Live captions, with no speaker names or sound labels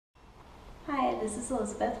this is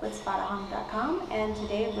Elizabeth with Spotahome.com, and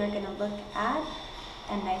today we're going to look at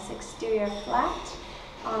a nice exterior flat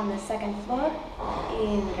on the second floor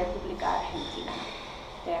in República Argentina.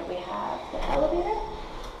 There we have the elevator,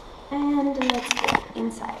 and let's get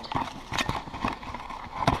inside.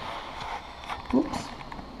 Oops.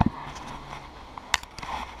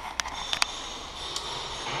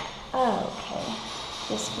 Okay,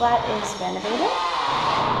 this flat is renovated.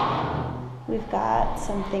 We've got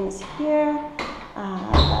some things here,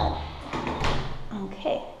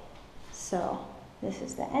 okay, so this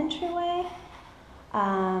is the entryway.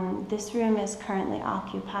 This room is currently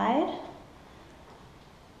occupied.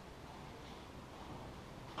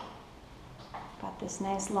 Got this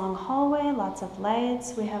nice long hallway, lots of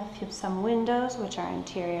lights. We have some windows which are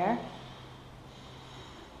interior.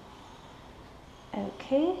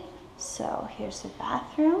 Okay, so here's the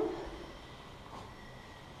bathroom.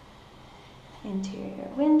 Interior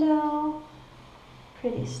window,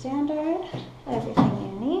 pretty standard, everything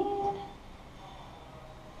you need.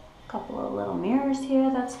 A couple of little mirrors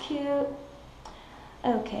here, that's cute.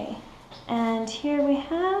 Okay, and here we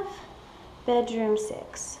have bedroom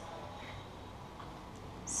 6.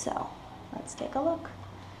 So, let's take a look.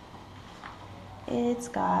 It's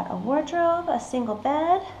got a wardrobe, a single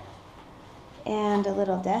bed, and a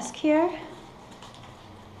little desk here.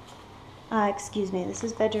 Excuse me, this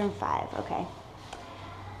is bedroom 5, okay.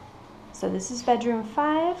 So this is bedroom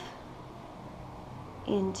 5.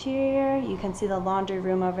 Interior, you can see the laundry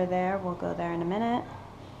room over there. We'll go there in a minute.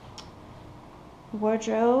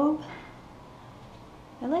 Wardrobe.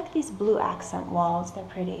 I like these blue accent walls, they're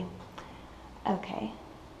pretty. Okay,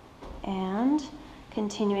 and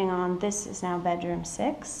continuing on, this is now bedroom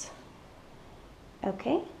 6.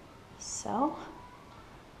 Okay, so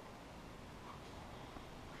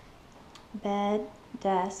bed,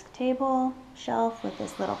 desk, table, shelf with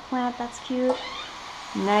this little plant, that's cute.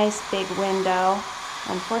 Nice big window.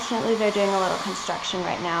 Unfortunately, they're doing a little construction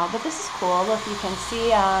right now, but this is cool. Look, you can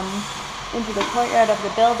see into the courtyard of the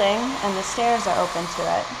building, and the stairs are open to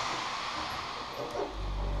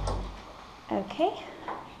it. Okay,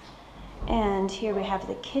 and here we have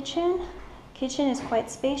the kitchen. Kitchen is quite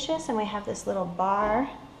spacious, and we have this little bar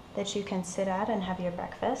that you can sit at and have your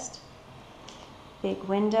breakfast. Big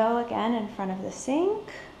window again in front of the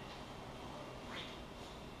sink.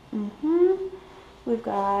 We've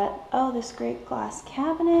got, oh, this great glass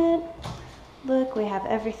cabinet. Look, we have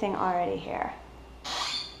everything already here.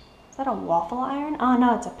 Is that a waffle iron? Oh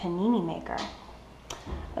no, it's a panini maker.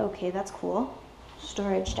 Okay, that's cool.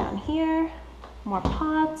 Storage down here, more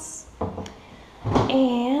pots,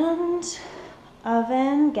 and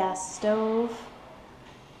oven, gas stove.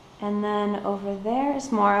 And then over there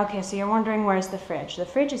is more. Okay, so you're wondering where's the fridge. The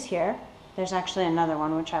fridge is here. There's actually another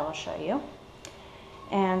one which I will show you.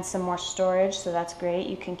 And some more storage, so that's great.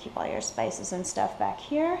 You can keep all your spices and stuff back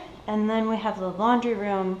here. And then we have the laundry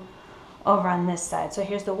room over on this side. So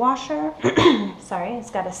here's the washer. Sorry,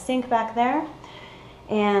 it's got a sink back there.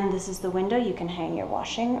 And this is the window. You can hang your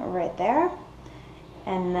washing right there.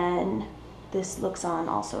 And then this looks on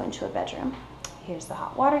also into a bedroom. Here's the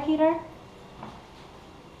hot water heater.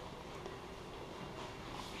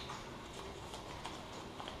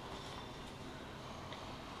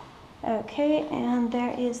 Okay, and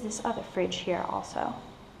there is this other fridge here also.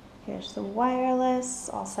 Here's the wireless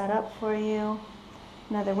all set up for you.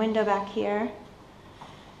 Another window back here.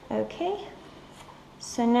 Okay,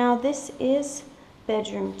 so now this is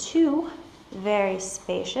bedroom 2. Very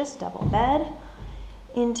spacious, double bed.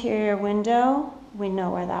 Interior window, we know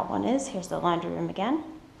where that one is. Here's the laundry room again.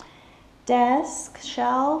 Desk,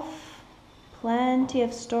 shelf, plenty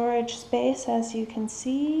of storage space as you can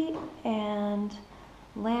see, and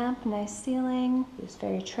lamp, nice ceiling, this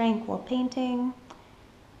very tranquil painting.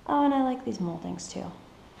 Oh, and I like these moldings too.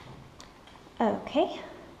 Okay,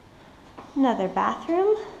 another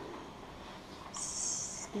bathroom.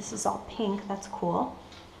 This is all pink, that's cool.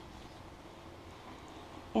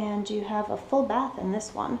 And you have a full bath in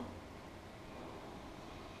this one.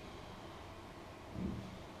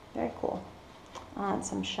 Very cool. And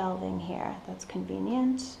some shelving here, that's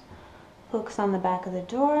convenient. Hooks on the back of the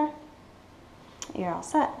door. You're all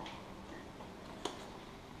set.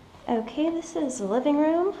 Okay, this is the living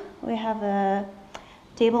room. We have a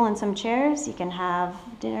table and some chairs. You can have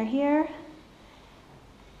dinner here.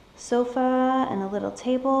 Sofa and a little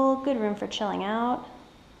table. Good room for chilling out.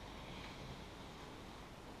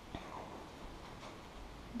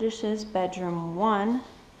 This is bedroom 1.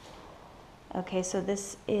 Okay, so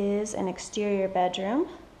this is an exterior bedroom.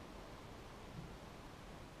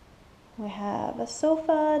 We have a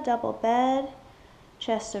sofa, double bed,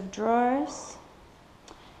 chest of drawers,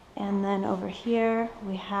 And then over here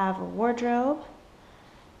we have a wardrobe,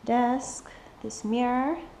 desk, this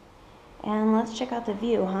mirror, and let's check out the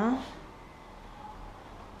view, huh?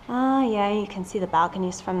 Yeah, you can see the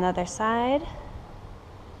balconies from the other side.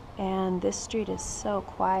 And this street is so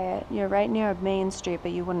quiet. You're right near Main Street,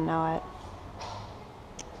 but you wouldn't know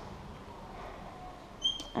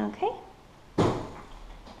it. Okay.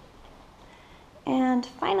 And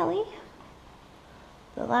finally,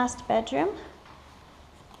 the last bedroom.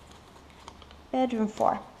 Bedroom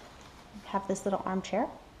 4. We have this little armchair,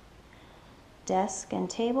 desk and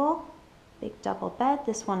table, big double bed.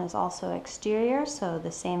 This one is also exterior, so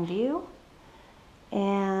the same view.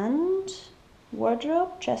 And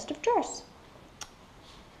wardrobe, chest of drawers.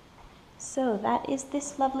 So that is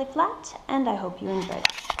this lovely flat, and I hope you enjoyed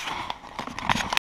it.